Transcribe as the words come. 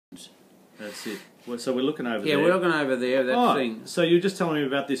That's it. Well, so we're looking over Yeah, there. we're looking over there, that thing. So you're just telling me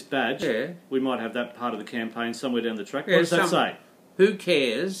about this badge. Yeah. We might have that part of the campaign somewhere down the track. Yeah, What does that say? Who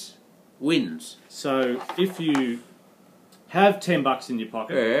cares wins. So if you have $10 in your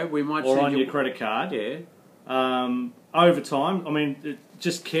pocket, Yeah, we might or send on you your credit card, Yeah. over time, I mean,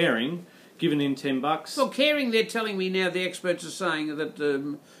 just caring, giving in $10. Well, caring, they're telling me now, the experts are saying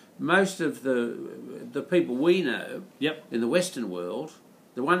that most of the people we know Yep. in the Western world,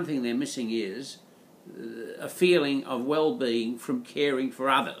 the one thing they're missing is a feeling of well-being from caring for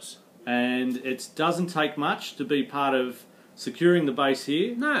others. And it doesn't take much to be part of securing the base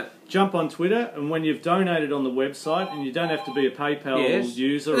here. No. Jump on Twitter, and when you've donated on the website, and you don't have to be a PayPal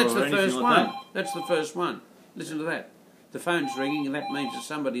user That's or the anything first like one. that. That's the first one. Listen to that. The phone's ringing, and that means that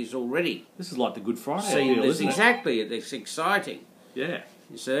somebody's already This is like the Good Friday seen deal, this. isn't it? Exactly. It's exciting. Yeah.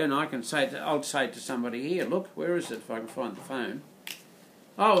 You see, and I can say, I'll say to somebody here, look, where is it if I can find the phone?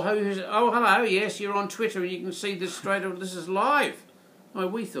 Oh, hello, yes, you're on Twitter and you can see this straight away. This is live. Oh,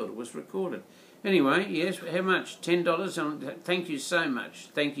 we thought it was recorded. Anyway, yes, how much? $10? Thank you so much.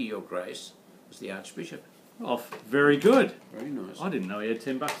 Thank you, Your Grace, was the Archbishop. Oh, very good. Very nice. I didn't know he had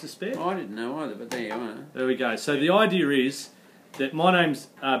 $10 to spare. I didn't know either, but there you are. There we go. So the idea is that my name's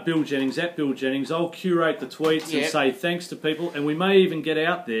Bill Jennings, at Bill Jennings. I'll curate the tweets and say thanks to people, and we may even get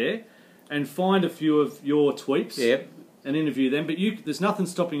out there and find a few of your tweets and interview them. But there's nothing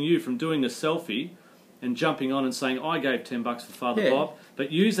stopping you from doing a selfie and jumping on and saying, I gave $10 for Father Bob.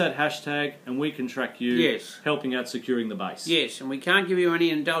 But use that hashtag and we can track you helping out securing the base. Yes, and we can't give you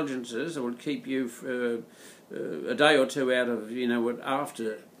any indulgences that would keep you for a day or two out of,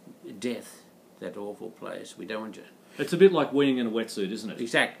 after death, that awful place. We don't want you. It's a bit like weeing in a wetsuit, isn't it?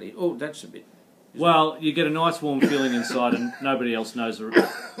 Exactly. Oh, that's a bit... Well, you get a nice warm feeling inside and nobody else knows.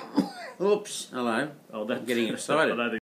 Oops. Hello. Oh, that's I'm getting excited.